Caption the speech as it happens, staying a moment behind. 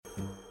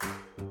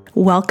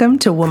Welcome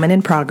to Woman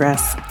in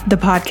Progress, the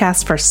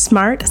podcast for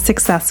smart,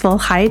 successful,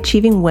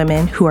 high-achieving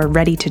women who are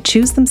ready to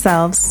choose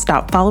themselves,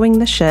 stop following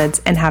the shoulds,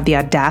 and have the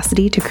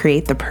audacity to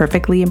create the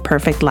perfectly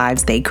imperfect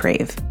lives they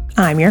crave.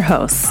 I'm your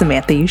host,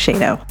 Samantha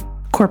Ushado,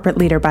 corporate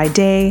leader by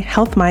day,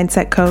 health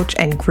mindset coach,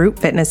 and group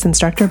fitness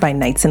instructor by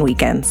nights and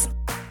weekends.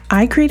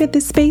 I created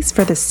this space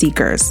for the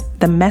seekers,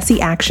 the messy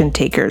action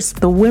takers,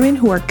 the women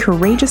who are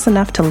courageous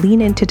enough to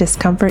lean into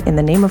discomfort in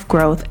the name of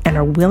growth and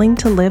are willing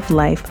to live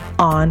life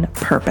on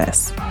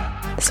purpose.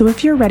 So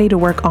if you're ready to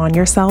work on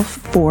yourself,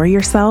 for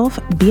yourself,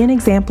 be an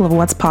example of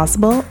what's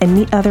possible, and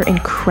meet other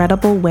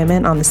incredible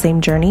women on the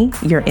same journey,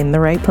 you're in the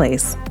right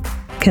place.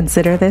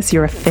 Consider this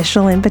your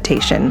official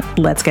invitation.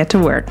 Let's get to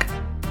work.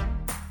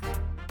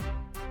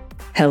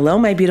 Hello,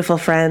 my beautiful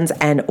friends,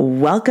 and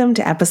welcome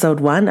to episode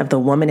 1 of the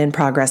Woman in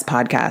Progress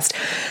podcast.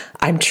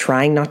 I'm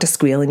trying not to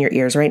squeal in your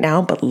ears right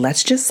now, but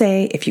let's just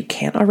say, if you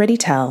can't already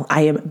tell,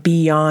 I am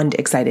beyond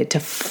excited to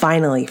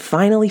finally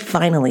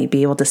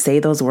be able to say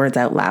those words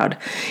out loud.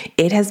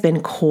 It has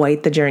been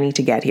quite the journey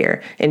to get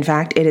here. In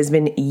fact, it has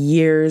been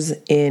years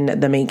in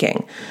the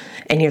making.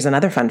 And here's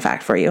another fun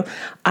fact for you.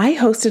 I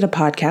hosted a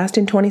podcast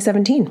in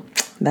 2017.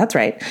 That's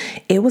right.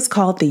 It was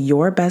called the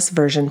Your Best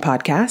Version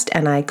podcast,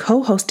 and I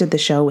co-hosted the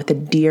show with a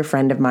dear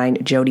friend of mine,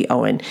 Jody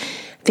Owen.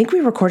 I think we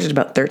recorded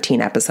about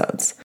 13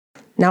 episodes.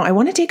 Now, I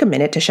want to take a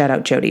minute to shout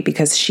out Jody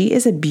because she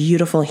is a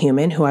beautiful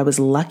human who I was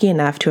lucky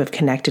enough to have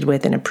connected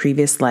with in a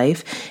previous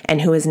life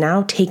and who has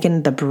now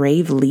taken the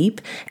brave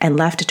leap and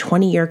left a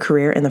 20-year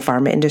career in the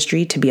pharma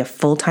industry to be a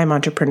full-time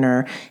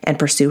entrepreneur and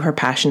pursue her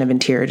passion of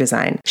interior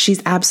design.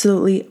 She's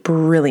absolutely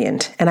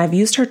brilliant, and I've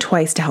used her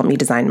twice to help me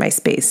design my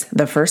space.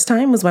 The first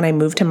time was when I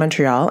moved to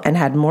Montreal and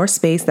had more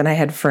space than I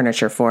had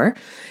furniture for.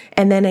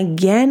 And then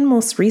again,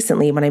 most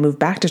recently, when I moved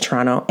back to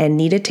Toronto and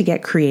needed to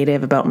get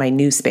creative about my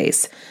new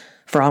space.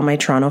 For all my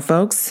Toronto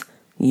folks,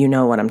 you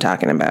know what I'm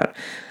talking about.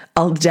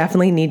 I'll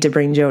definitely need to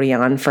bring Jody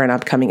on for an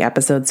upcoming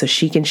episode so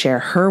she can share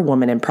her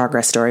Woman in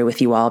Progress story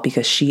with you all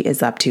because she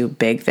is up to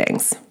big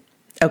things.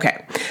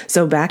 Okay,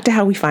 so back to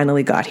how we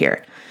finally got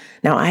here.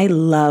 Now, I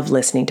love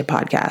listening to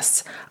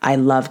podcasts. I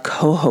love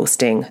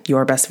co-hosting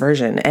Your Best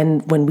Version.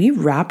 And when we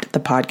wrapped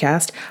the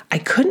podcast, I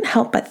couldn't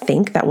help but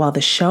think that while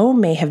the show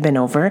may have been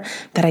over,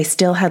 that I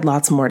still had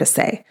lots more to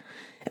say.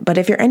 But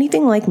if you're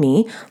anything like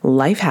me,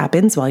 life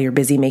happens while you're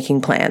busy making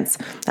plans.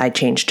 I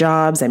changed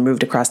jobs, I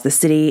moved across the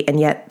city, and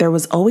yet there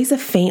was always a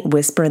faint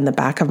whisper in the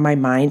back of my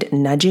mind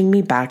nudging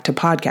me back to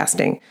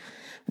podcasting.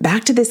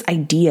 Back to this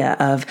idea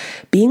of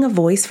being a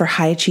voice for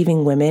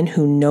high-achieving women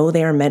who know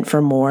they are meant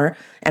for more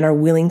and are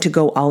willing to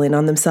go all in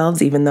on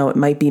themselves, even though it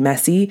might be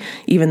messy,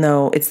 even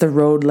though it's the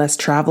road less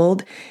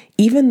traveled,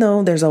 even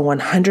though there's a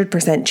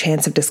 100%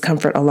 chance of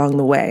discomfort along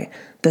the way.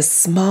 The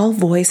small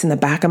voice in the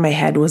back of my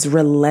head was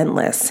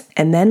relentless,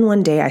 and then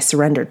one day I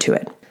surrendered to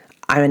it.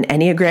 I'm an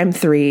Enneagram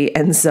 3,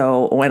 and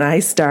so when I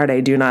start,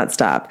 I do not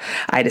stop.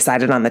 I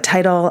decided on the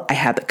title, I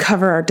had the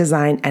cover art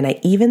design, and I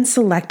even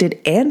selected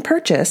and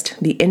purchased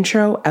the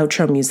intro,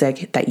 outro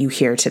music that you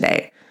hear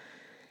today.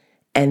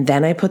 And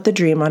then I put the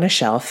dream on a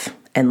shelf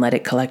and let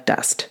it collect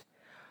dust.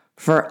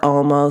 For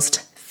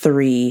almost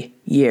 3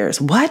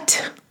 years.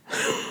 What?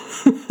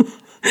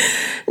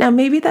 Now,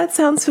 maybe that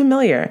sounds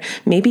familiar.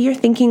 Maybe you're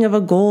thinking of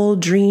a goal,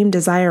 dream,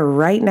 desire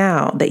right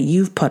now that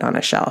you've put on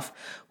a shelf,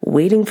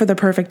 waiting for the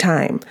perfect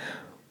time.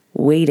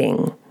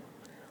 Waiting.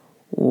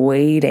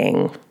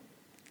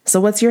 So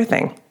what's your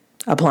thing?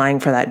 Applying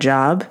for that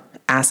job,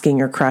 asking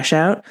your crush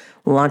out,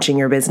 launching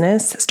your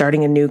business,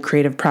 starting a new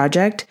creative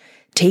project,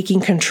 taking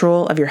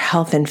control of your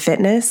health and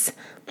fitness,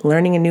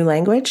 learning a new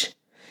language?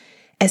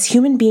 As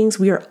human beings,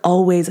 we are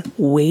always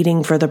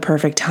waiting for the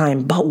perfect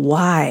time. But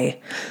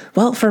why?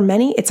 Well, for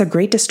many, it's a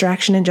great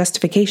distraction and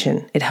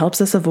justification. It helps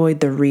us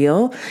avoid the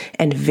real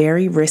and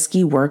very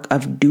risky work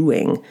of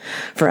doing.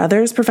 For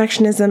others,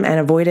 perfectionism and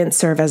avoidance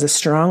serve as a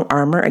strong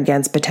armor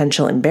against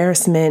potential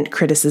embarrassment,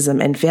 criticism,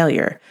 and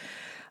failure.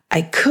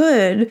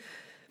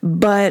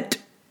 But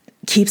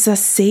keeps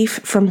us safe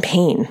from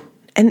pain.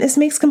 And this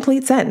makes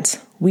complete sense.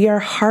 We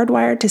are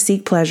hardwired to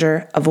seek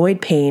pleasure,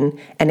 avoid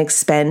pain, and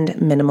expend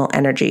minimal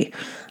energy.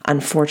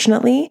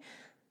 Unfortunately,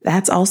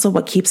 that's also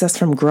what keeps us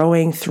from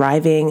growing,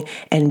 thriving,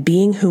 and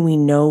being who we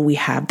know we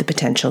have the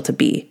potential to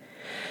be.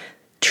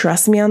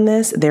 Trust me on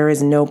this, there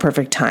is no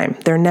perfect time.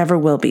 There never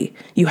will be.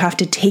 You have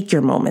to take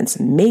your moments,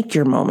 make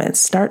your moments,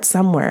 start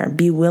somewhere,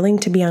 be willing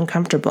to be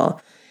uncomfortable,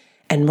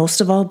 and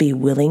most of all, be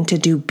willing to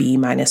do B-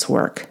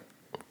 work.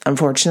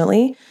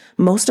 Unfortunately,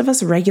 most of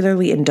us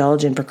regularly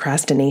indulge in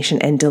procrastination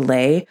and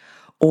delay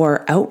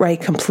or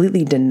outright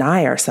completely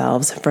deny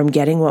ourselves from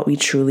getting what we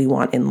truly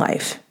want in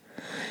life.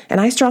 And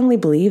I strongly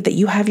believe that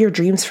you have your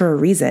dreams for a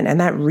reason, and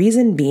that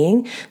reason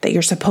being that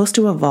you're supposed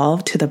to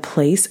evolve to the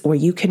place where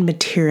you can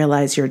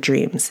materialize your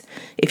dreams.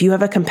 If you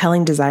have a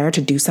compelling desire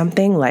to do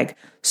something like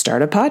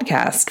start a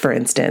podcast, for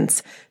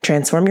instance,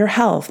 transform your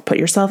health, put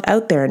yourself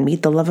out there and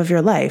meet the love of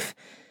your life,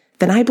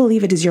 then I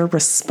believe it is your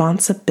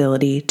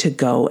responsibility to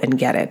go and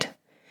get it.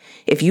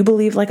 If you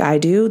believe like I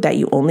do that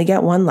you only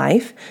get one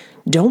life,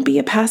 Don't be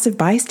a passive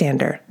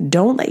bystander.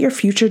 Don't let your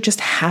future just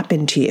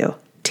happen to you.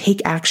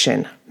 Take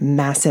action,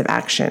 massive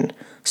action.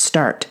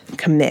 Start,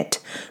 commit,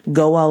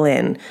 go all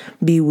in.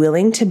 Be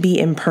willing to be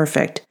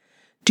imperfect.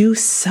 Do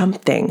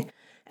something.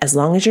 As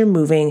long as you're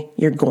moving,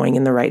 you're going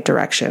in the right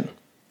direction.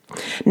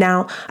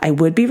 Now, I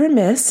would be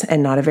remiss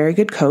and not a very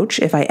good coach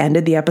if I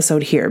ended the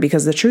episode here,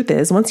 because the truth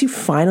is, once you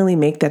finally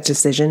make that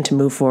decision to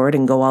move forward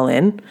and go all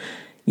in,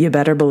 you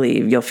better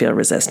believe you'll feel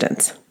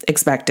resistance.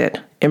 Expect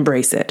it,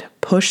 embrace it,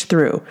 push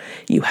through.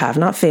 You have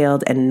not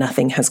failed and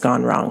nothing has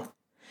gone wrong.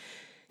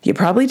 You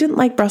probably didn't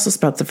like Brussels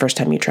sprouts the first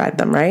time you tried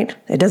them, right?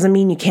 It doesn't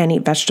mean you can't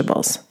eat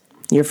vegetables.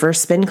 Your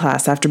first spin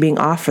class after being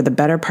off for the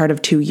better part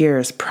of 2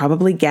 years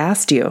probably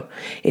gassed you.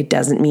 It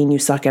doesn't mean you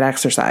suck at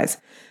exercise.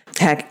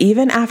 Heck,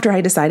 even after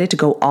I decided to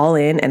go all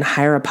in and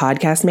hire a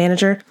podcast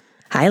manager,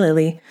 hi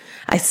Lily,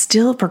 I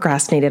still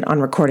procrastinated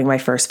on recording my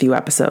first few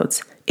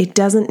episodes. It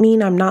doesn't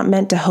mean I'm not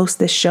meant to host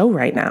this show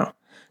right now.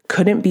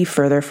 Couldn't be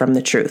further from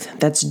the truth.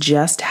 That's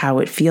just how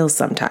it feels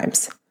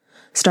sometimes.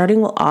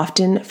 Starting will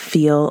often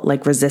feel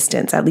like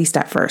resistance, at least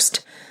at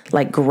first,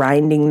 like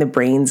grinding the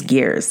brain's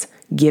gears.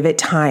 Give it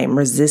time,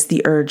 resist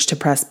the urge to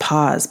press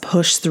pause,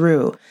 push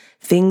through.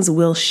 Things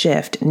will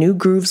shift, new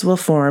grooves will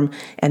form,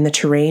 and the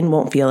terrain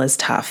won't feel as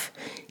tough,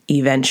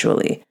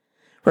 eventually.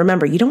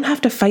 Remember, you don't have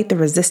to fight the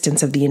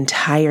resistance of the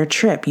entire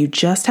trip. You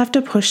just have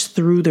to push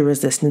through the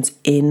resistance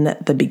in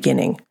the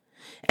beginning.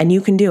 And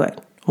you can do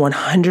it,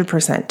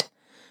 100%.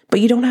 But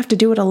you don't have to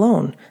do it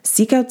alone.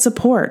 Seek out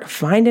support,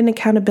 find an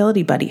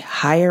accountability buddy,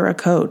 hire a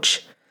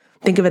coach.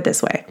 Think of it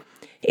this way.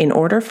 In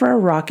order for a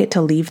rocket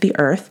to leave the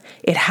Earth,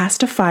 it has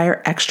to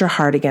fire extra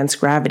hard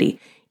against gravity.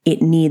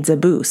 It needs a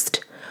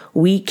boost.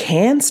 We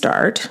can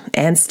start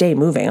and stay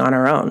moving on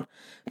our own,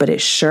 but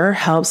it sure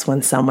helps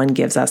when someone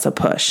gives us a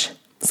push.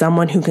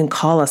 Someone who can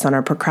call us on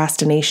our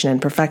procrastination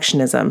and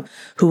perfectionism,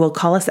 who will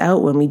call us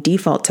out when we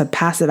default to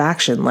passive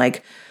action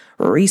like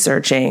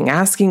researching,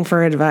 asking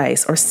for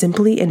advice, or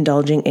simply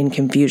indulging in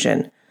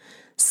confusion.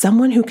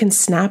 Someone who can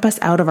snap us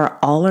out of our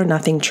all or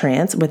nothing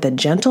trance with a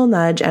gentle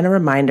nudge and a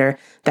reminder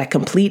that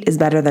complete is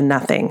better than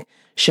nothing.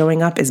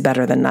 Showing up is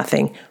better than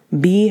nothing.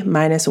 B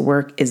minus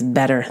work is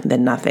better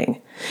than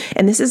nothing.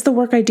 And this is the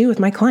work I do with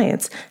my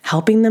clients,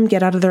 helping them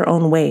get out of their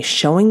own way,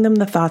 showing them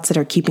the thoughts that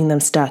are keeping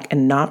them stuck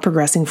and not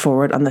progressing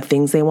forward on the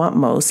things they want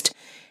most,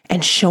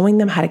 and showing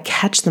them how to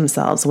catch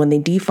themselves when they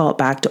default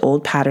back to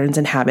old patterns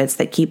and habits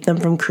that keep them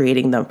from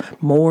creating the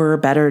more,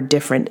 better,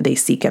 different they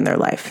seek in their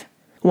life.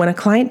 When a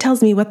client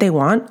tells me what they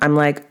want, I'm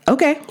like,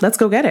 okay, let's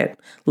go get it.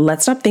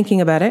 Let's stop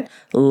thinking about it.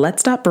 Let's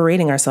stop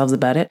berating ourselves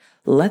about it.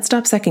 Let's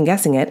stop second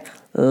guessing it.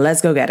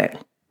 Let's go get it.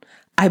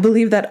 I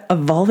believe that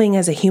evolving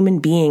as a human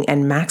being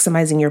and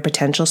maximizing your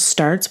potential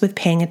starts with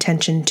paying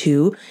attention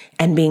to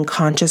and being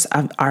conscious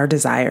of our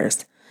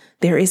desires.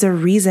 There is a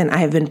reason I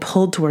have been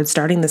pulled towards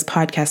starting this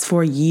podcast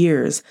for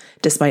years,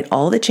 despite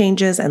all the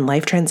changes and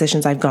life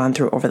transitions I've gone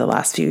through over the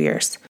last few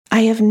years.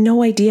 I have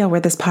no idea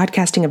where this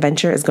podcasting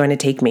adventure is going to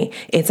take me.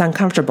 It's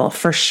uncomfortable,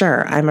 for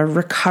sure. I'm a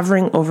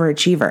recovering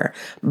overachiever,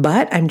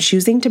 but I'm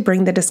choosing to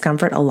bring the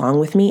discomfort along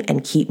with me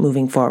and keep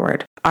moving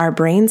forward. Our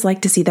brains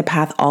like to see the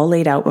path all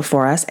laid out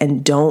before us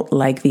and don't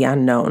like the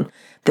unknown.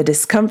 The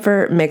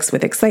discomfort mixed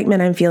with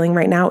excitement I'm feeling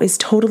right now is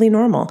totally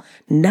normal.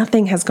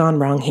 Nothing has gone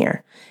wrong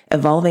here.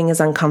 Evolving is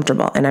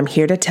uncomfortable, and I'm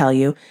here to tell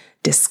you,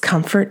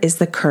 discomfort is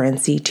the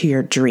currency to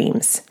your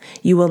dreams.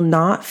 You will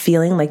not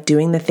feeling like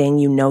doing the thing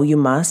you know you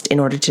must in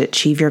order to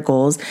achieve your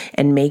goals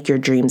and make your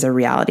dreams a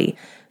reality.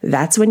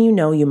 That's when you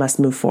know you must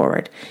move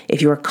forward.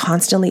 If you are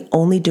constantly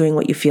only doing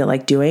what you feel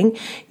like doing,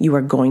 you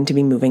are going to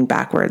be moving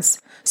backwards.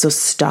 So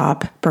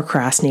stop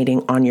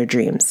procrastinating on your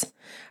dreams.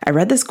 I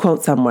read this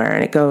quote somewhere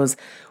and it goes,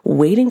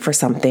 waiting for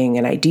something,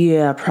 an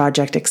idea, a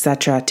project,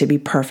 etc. to be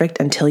perfect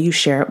until you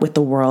share it with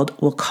the world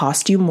will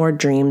cost you more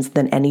dreams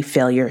than any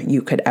failure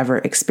you could ever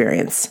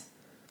experience.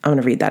 I'm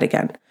going to read that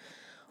again.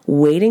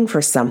 Waiting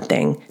for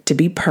something to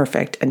be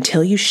perfect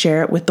until you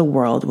share it with the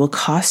world will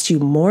cost you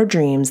more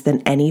dreams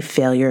than any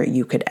failure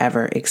you could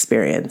ever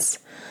experience.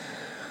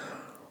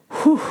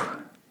 Whew,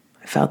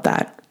 I felt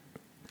that.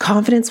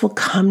 Confidence will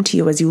come to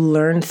you as you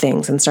learn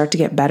things and start to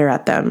get better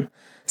at them.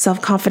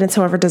 Self-confidence,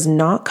 however, does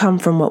not come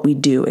from what we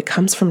do. It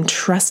comes from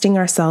trusting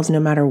ourselves no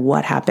matter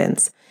what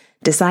happens.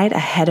 Decide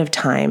ahead of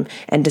time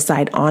and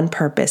decide on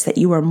purpose that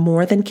you are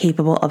more than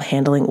capable of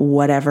handling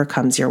whatever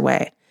comes your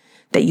way,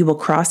 that you will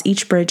cross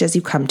each bridge as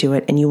you come to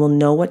it and you will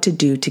know what to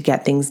do to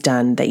get things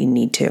done that you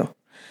need to.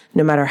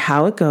 No matter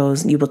how it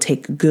goes, you will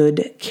take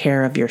good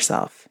care of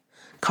yourself.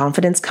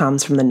 Confidence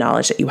comes from the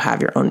knowledge that you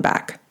have your own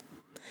back.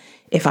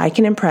 If I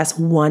can impress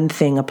one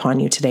thing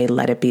upon you today,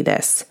 let it be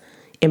this.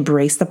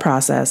 Embrace the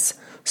process.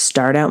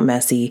 Start out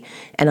messy,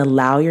 and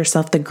allow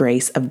yourself the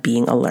grace of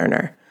being a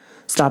learner.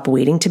 Stop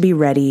waiting to be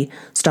ready.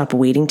 Stop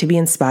waiting to be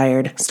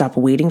inspired. Stop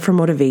waiting for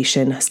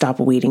motivation. Stop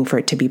waiting for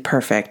it to be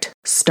perfect.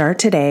 Start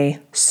today.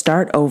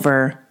 Start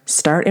over.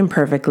 Start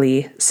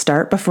imperfectly.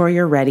 Start before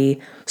you're ready.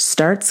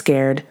 Start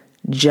scared.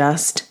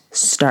 Just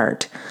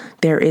start.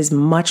 There is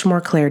much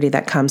more clarity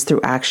that comes through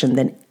action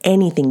than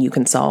anything you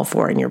can solve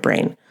for in your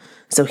brain.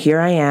 So here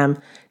I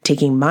am,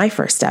 taking my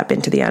first step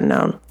into the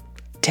unknown.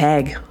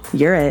 Tag,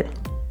 you're it.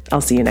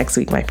 I'll see you next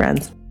week, my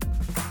friends.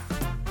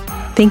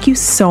 Thank you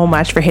so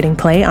much for hitting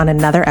play on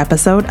another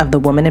episode of the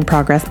Woman in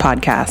Progress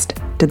podcast.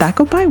 Did that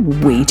go by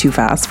way too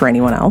fast for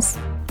anyone else?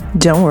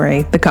 Don't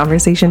worry, the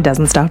conversation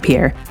doesn't stop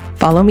here.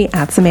 Follow me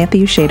at Samantha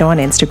Ushado on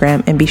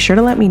Instagram and be sure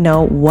to let me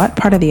know what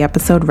part of the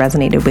episode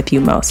resonated with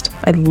you most.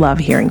 I love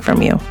hearing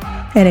from you.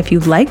 And if you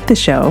liked the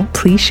show,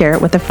 please share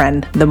it with a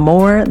friend. The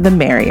more, the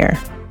merrier.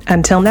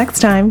 Until next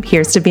time,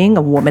 here's to being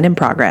a woman in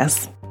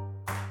progress.